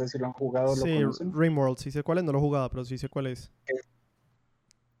RimWorld, no sé si lo han jugado o lo conocen. RimWorld, sí sé cuál es, no lo he jugado, pero sí sé cuál es.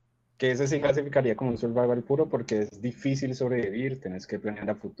 Que ese sí clasificaría como un survival puro porque es difícil sobrevivir, tenés que planear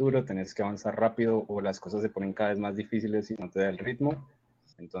a futuro, tenés que avanzar rápido o las cosas se ponen cada vez más difíciles y no te da el ritmo.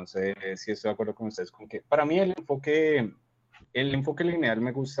 Entonces, sí estoy de acuerdo con ustedes con que para mí el enfoque lineal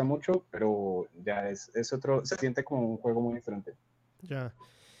me gusta mucho, pero ya es otro, se siente como un juego muy diferente. Ya.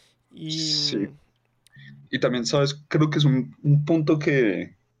 Sí. Y también, ¿sabes? Creo que es un punto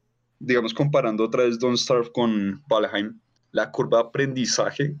que, digamos, comparando otra vez Don't Starve con Valheim, la curva de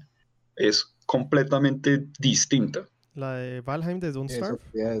aprendizaje es completamente distinta. ¿La de Valheim de Don't Starve?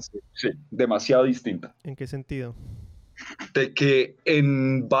 Sí, demasiado distinta. ¿En qué sentido? De que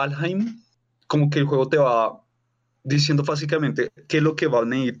en Valheim, como que el juego te va diciendo básicamente qué es lo que vas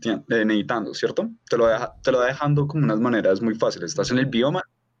necesitando, ¿cierto? Te lo va dejando como unas maneras muy fáciles. Estás en el bioma,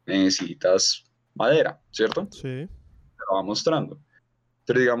 necesitas madera, ¿cierto? Sí. Te lo va mostrando.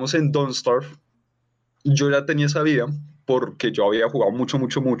 Pero digamos en Don't Starve, yo ya tenía esa vida porque yo había jugado mucho,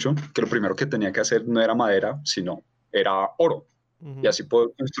 que lo primero que tenía que hacer no era madera, sino era oro. Y así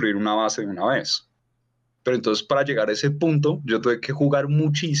puedo construir una base de una vez. Pero entonces para llegar a ese punto, yo tuve que jugar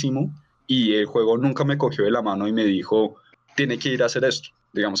muchísimo y el juego nunca me cogió de la mano y me dijo, tiene que ir a hacer esto.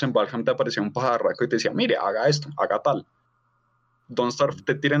 Digamos, en Valheim te aparecía un pajarraco y te decía, mire, haga esto, haga tal. Don't Starve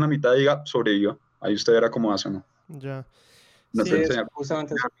te tira en la mitad y diga, sobreviva. Ahí usted verá cómo hace, ¿no? Ya. No Sí, te enseña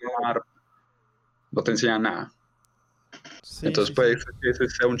justamente no te enseña nada. Sí, Entonces puede que ese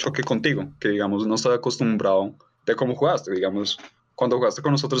sea un choque contigo, que digamos no estás acostumbrado de cómo jugaste, digamos, cuando jugaste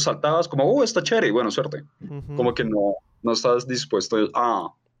con nosotros saltabas como, está chévere, y bueno, suerte. Como que no estás dispuesto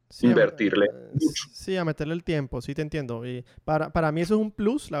a invertirle mucho. Sí, a meterle el tiempo, sí te entiendo. Y para mí eso es un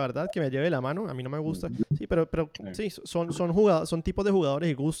plus, la verdad, que me lleve la mano. A mí no me gusta. Sí, pero sí, son tipos de jugadores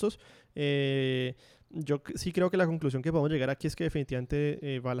y gustos. Yo sí creo que la conclusión que podemos llegar aquí es que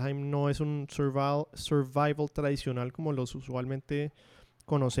definitivamente Valheim no es un survival tradicional como los usualmente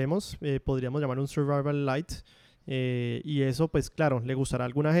conocemos. Podríamos llamar un survival light. Y eso, pues claro, le gustará a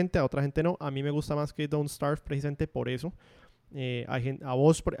alguna gente, a otra gente no. A mí me gusta más que Don't Starve precisamente por eso. A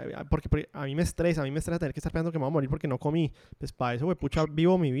vos, porque a mí me estresa tener que estar pensando que me voy a morir porque no comí. Pues para eso, pucha,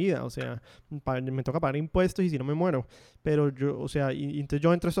 vivo mi vida. O sea, me toca pagar impuestos y si no me muero. Pero yo, o sea, y entonces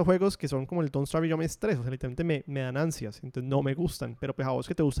yo entro a estos juegos que son como el Don't Starve y yo me estreso. O sea, literalmente me dan ansias. Entonces no me gustan. Pero pues a vos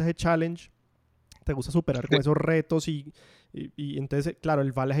que te gusta ese challenge, te gusta superar con esos retos y entonces, claro,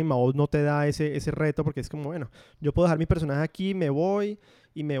 el Valheim a vos no te da ese reto porque es como, bueno, yo puedo dejar mi personaje aquí, me voy,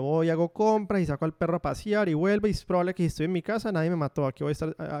 hago compras y saco al perro a pasear y vuelvo y es probable que si estoy en mi casa nadie me mató, aquí voy a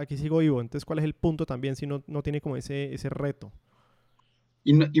estar, aquí sigo vivo. Entonces, ¿cuál es el punto también si no tiene como ese reto?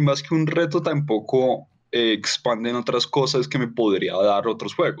 Y más que un reto tampoco expanden otras cosas que me podría dar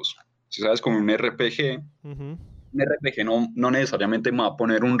otros juegos. Si sabes, como un RPG, un RPG no necesariamente me va a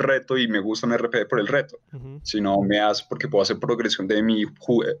poner un reto y me gusta un RPG por el reto, sino me hace porque puedo hacer progresión de mi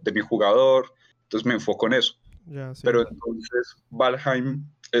jugador, entonces me enfoco en eso. Ya, sí. Pero entonces Valheim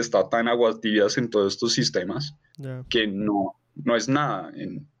está tan aguas tibias en todos estos sistemas que no es nada.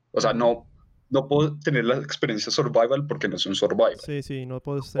 O sea, no puedo tener la experiencia survival porque no es un survival. Sí, no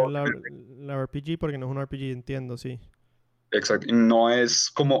puedo ser la RPG porque no es un RPG, entiendo, sí. Exacto, no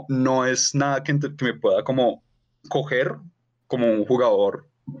es nada que me pueda como coger como un jugador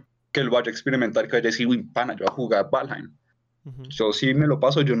que lo vaya a experimentar, que vaya a decir, uy, pana, yo voy a jugar Valheim. Yo si me lo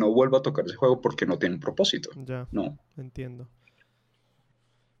paso, yo no vuelvo a tocar ese juego porque no tiene un propósito. Ya, no. Entiendo.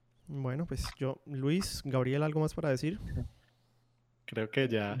 Bueno, pues Luis, Gabriel, ¿algo más para decir? Creo que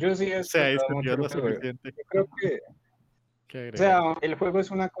ya yo sí se ha discutido lo suficiente. Yo creo que o sea, el juego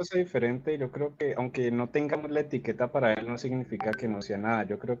es una cosa diferente. Yo creo que aunque no tengamos la etiqueta para él, no significa que no sea nada.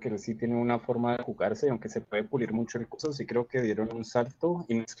 Yo creo que él sí tiene una forma de jugarse, aunque se puede pulir mucho el curso, sí creo que dieron un salto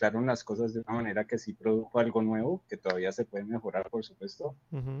y mezclaron las cosas de una manera que sí produjo algo nuevo, que todavía se puede mejorar, por supuesto.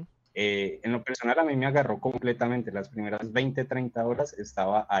 En lo personal a mí me agarró completamente. Las primeras 20, 30 horas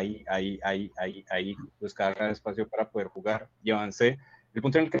estaba ahí, buscaba cada espacio para poder jugar y avancé. El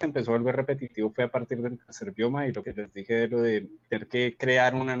punto en el que se empezó a volver repetitivo fue a partir del tercer bioma y lo que les dije de lo de tener que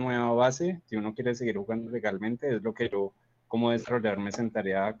crear una nueva base, si uno quiere seguir jugando legalmente, es lo que yo como desarrollador me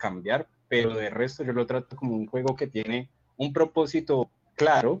sentaría a cambiar, pero de resto yo lo trato como un juego que tiene un propósito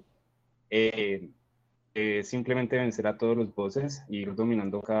claro, simplemente vencer a todos los bosses y ir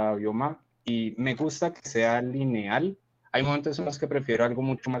dominando cada bioma, y me gusta que sea lineal. Hay momentos en los que prefiero algo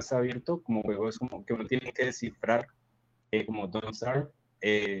mucho más abierto, como juegos como que uno tiene que descifrar, como Don't Starve,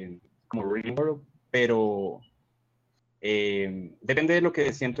 como Ringworld, pero depende de lo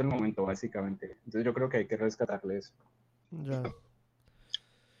que siento en el momento, básicamente. Entonces yo creo que hay que rescatarle eso. Ya.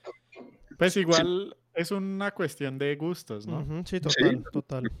 Pues igual es una cuestión de gustos, ¿no? Ujú, sí, total, Sí.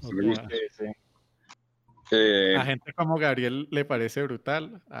 total. Me gusta. A gente como Gabriel le parece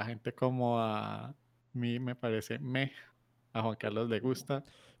brutal, a gente como a mí me parece a Juan Carlos le gusta.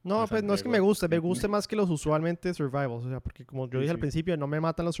 No, a pues no es que me Santiago guste, me siempre guste más que los usualmente survivals, o sea, porque como yo Sí, dije al sí. principio, no me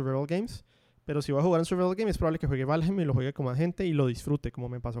matan los survival games, pero si voy a jugar un survival game es probable que juegue Valheim y lo juegue con más gente y lo disfrute, como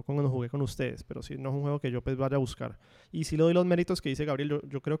me pasó cuando jugué con ustedes, pero si no es un juego que yo pues vaya a buscar. Y si le doy los méritos que dice Gabriel,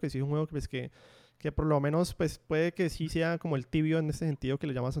 yo creo que sí es un juego que, pues, que por lo menos pues puede que sí sea como el tibio en ese sentido que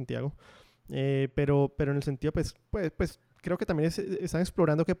le llama Santiago, pero en el sentido pues creo que también están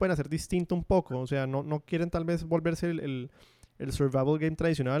explorando qué pueden hacer distinto un poco, o sea, no quieren tal vez volverse el survival game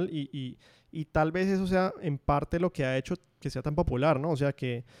tradicional y tal vez eso sea en parte lo que ha hecho que sea tan popular, ¿no? O sea,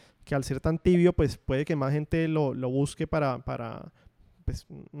 que al ser tan tibio, pues puede que más gente lo busque para pues,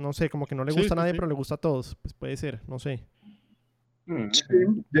 no sé, como que no le Sí, gusta a sí, nadie, sí. pero le gusta a todos. Pues puede ser, no sé. Sí,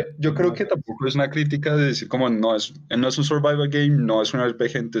 yo creo que tampoco es una crítica de decir como no es un survival game, no es un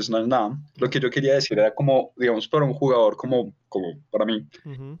RPG, entonces no es nada. Lo que yo quería decir era como, digamos, para un jugador como para mí,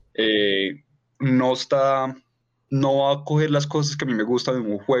 Ujú. no está, no va a coger las cosas que a mí me gustan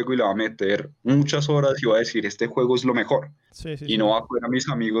de un juego y le va a meter muchas horas y va a decir, este juego es lo mejor. Sí, sí, Y sí. no va a coger a mis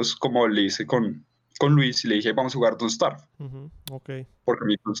amigos como le hice con Luis y le dije, vamos a jugar Don't Starve, Ujú. Ok. porque a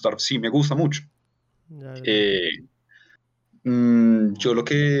mí Don't Starve sí me gusta mucho. Ya, ya. Eh, yo lo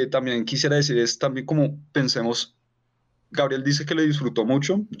que también quisiera decir es también como pensemos, Gabriel dice que le disfrutó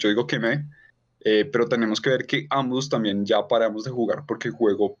mucho, yo digo que pero tenemos que ver que ambos también ya paramos de jugar porque el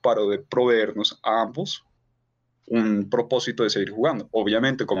juego paró de proveernos a ambos un propósito de seguir jugando.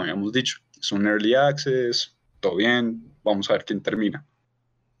 Obviamente, como habíamos dicho, es un early access, todo bien, vamos a ver quién termina.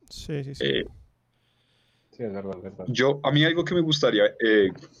 Sí, sí, sí. Eh, Sí, es verdad, es verdad. a mí algo que me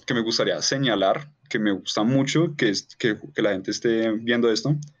gustaría señalar, que me gusta mucho, que la gente esté viendo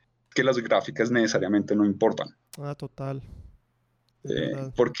esto, que las gráficas necesariamente no importan. Ah, total. Es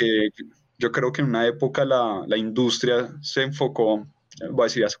verdad. Porque yo creo que en una época la industria se enfocó, voy a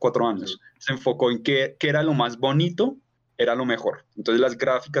decir hace 4 años, se enfocó en qué era lo más bonito, era lo mejor. Entonces las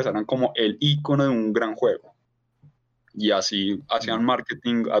gráficas eran como el icono de un gran juego. Y así hacían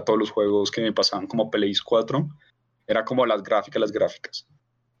marketing a todos los juegos que me pasaban como PlayStation 4. Era como las gráficas.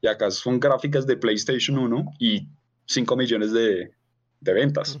 Y acá son gráficas de PlayStation 1 y 5 millones de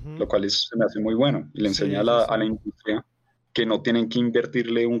ventas, Ujú. lo cual se me hace muy bueno. Y le enseña Sí, sí, a la sí. industria que no tienen que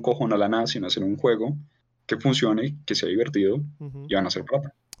invertirle un cojón a la nada, sino hacer un juego que funcione, que sea divertido Ujú. y van a hacer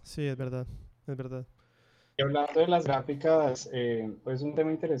plata. Sí, es verdad. Es verdad. Y hablando de las gráficas, pues es un tema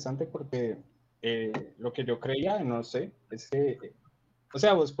interesante porque lo que yo creía, no sé, es que, o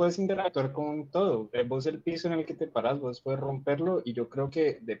sea, vos puedes interactuar con todo. Vos el piso en el que te paras, vos puedes romperlo y yo creo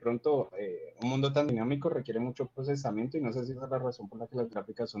que de pronto un mundo tan dinámico requiere mucho procesamiento y no sé si esa es la razón por la que las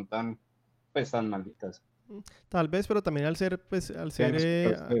gráficas son tan, pues, tan malditas. Tal vez, pero también al ser, pues, al ¿Qué han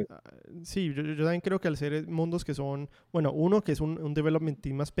ser, escuchado ustedes? sí, yo también creo que al ser mundos que son, bueno, uno que es un development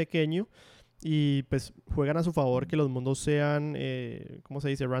team más pequeño y pues juegan a su favor que los mundos sean, ¿cómo se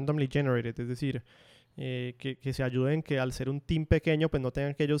dice? Randomly generated, es decir, que se ayuden, que al ser un team pequeño, pues no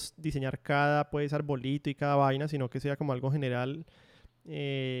tengan que ellos diseñar cada, pues, arbolito y cada vaina, sino que sea como algo general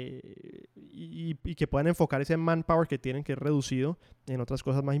y que puedan enfocar ese manpower que tienen, que es reducido, en otras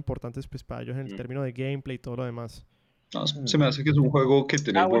cosas más importantes pues para ellos en el término de gameplay y todo lo demás. No, se me hace que es un juego que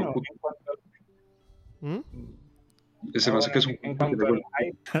tiene buen Bueno, futuro. en cuanto, ¿Mm? Se me hace que es un en juego que tiene cuanto al buen futuro.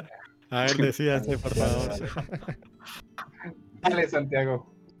 hype, A ver, decídase, por favor. dale,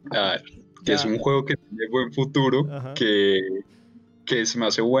 Santiago. A ver, que es un juego que tiene buen futuro, Ajá. que se me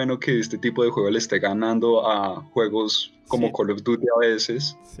hace bueno que este tipo de juego le esté ganando a juegos como Sí. Call of Duty a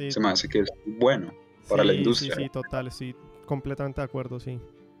veces. Sí, Se me hace que es bueno para la sí, industria. sí, total, sí, completamente de acuerdo, sí.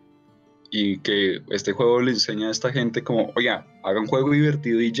 Y que este juego le enseña a esta gente como, oiga, hagan juego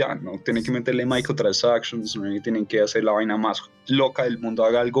divertido y ya, no tienen que meterle microtransactions, no tienen que hacer la vaina más loca del mundo,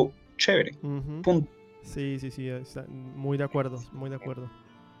 haga algo chévere. Ujú. Punto. Sí, muy de acuerdo, muy de acuerdo.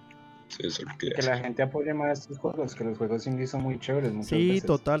 Sí, eso es lo que Que la gente apoye más estos juegos, que los juegos indie son muy chéveres muchas Sí, veces.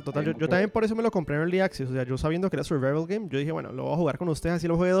 total. Hay Yo mucho- también por eso me lo compré en Early Access. O sea, yo sabiendo que era Survival Game, yo dije, bueno, lo voy a jugar con ustedes, así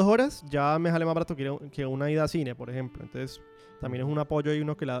lo juegué 2 horas, ya me sale más barato que una ida a cine, por ejemplo. Entonces, también es un apoyo y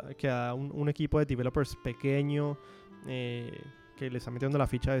uno que da un equipo de developers pequeño que le está metiendo la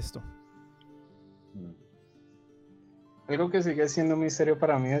ficha a esto. Algo que sigue siendo un misterio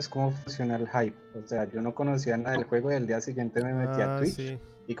para mí es cómo funciona el hype. O sea, yo no conocía nada del juego y al día siguiente me metí a Twitch Sí.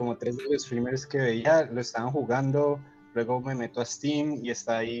 y como 3 de los streamers que veía lo estaban jugando. Luego me meto a Steam y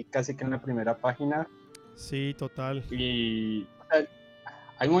está ahí casi que en la primera página. Sí, total. Y o sea,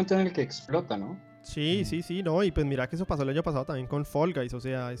 hay un momento en el que explota, ¿no? Sí, no. Y pues mira que eso pasó el año pasado también con Fall Guys. O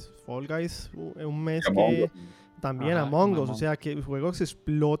sea, Fall Guys un mes Among que Us. también Ajá, Among Us. Among O Us. sea, que juegos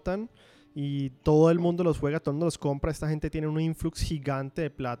explotan y todo el mundo los juega, todo el mundo los compra. Esta gente tiene un influx gigante de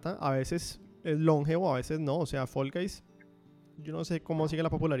plata. A veces es longevo, a veces no. O sea, Fall Guys, yo no sé cómo sigue la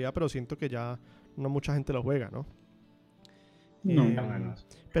popularidad, pero siento que ya no mucha gente lo juega, ¿no? No. Eh, Más o menos.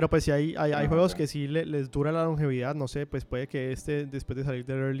 Pero pues sí hay No, juegos no. que sí les dura la longevidad, no sé, pues puede que después de salir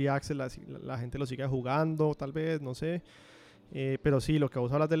del Early Access, la gente lo siga jugando, tal vez, no sé. Pero sí, lo que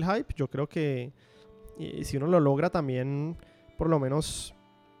vos hablas del hype, yo creo que si uno lo logra también, por lo menos,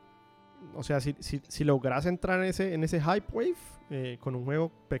 o sea, si logras entrar en ese hype wave con un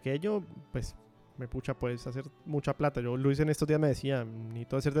juego pequeño, pues puedes hacer mucha plata. Luis en estos días me decía,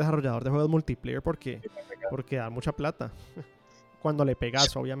 necesito ser desarrollador de juegos multiplayer porque da mucha plata. Cuando le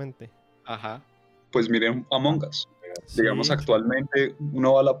pegas, obviamente. Ajá. Pues miren Among Us. Sí, Digamos, actualmente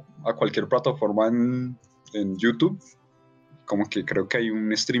uno va a cualquier plataforma en YouTube, como que creo que hay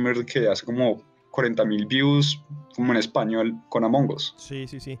un streamer que hace como 40.000 views como en español con Among Us. sí.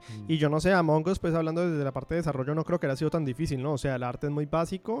 Y yo no sé, Among Us, pues hablando desde la parte de desarrollo, no creo que haya sido tan difícil, ¿no? O sea, el arte es muy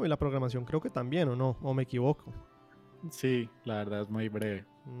básico y la programación creo que también, ¿o no? ¿O me equivoco? Sí, la verdad es muy breve.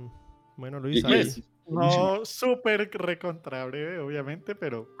 Bueno, Luis, Y- ahí. Pues, no súper recontra breve, obviamente,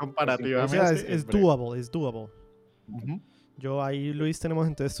 pero comparativamente O sea, es es breve. doable, es doable. Ujú. Yo ahí, Luis, tenemos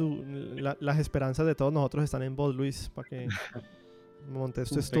entonces las esperanzas de todos nosotros están en vos, Luis, para que montes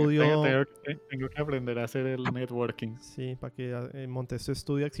tu estudio. Tengo que aprender a hacer el networking. Sí, para que montes tu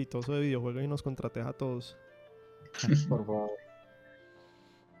estudio exitoso de videojuegos y nos contrates a todos. Por favor.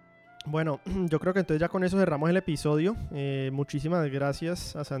 Bueno, yo creo que entonces ya con eso cerramos el episodio. Muchísimas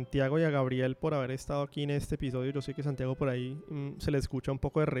gracias a Santiago y a Gabriel por haber estado aquí en este episodio. Yo sé que Santiago por ahí se le escucha un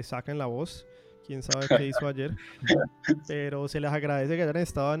poco de resaca en la voz. Quién sabe qué hizo ayer. Pero se les agradece que hayan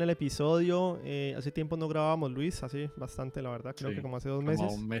estado en el episodio. Hace tiempo no grabábamos, Luis. Hace bastante, la verdad. Creo Sí, que como hace 2 como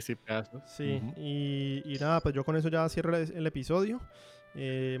meses. un mes y pedazo. Sí, Ujú. y nada, pues yo con eso ya cierro el episodio.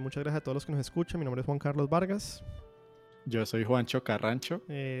 Muchas gracias a todos los que nos escuchan. Mi nombre es Juan Carlos Vargas. Yo soy Juancho Carrancho.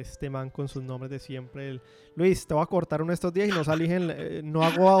 Este man con sus nombres de siempre. Luis, te voy a cortar uno de estos días y no salís no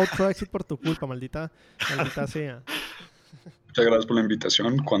hago outro exit por tu culpa, maldita sea. Muchas gracias por la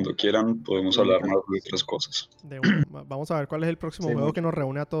invitación. Cuando quieran podemos hablar más de otras cosas. De una. Vamos a ver cuál es el próximo Sí, juego mucho. que nos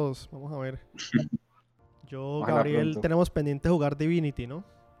reúne a todos. Vamos a ver. Yo, Ojalá Gabriel, pronto. tenemos pendiente jugar Divinity, ¿no?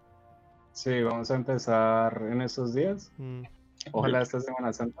 Sí, vamos a empezar en estos días. Ojalá esta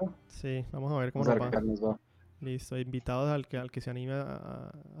Semana Santa. Sí, vamos a ver cómo Vamos a nos ver qué va. tal nos va. Listo, invitados al que se anime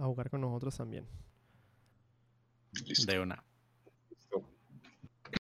a jugar con nosotros también. Listo. De una.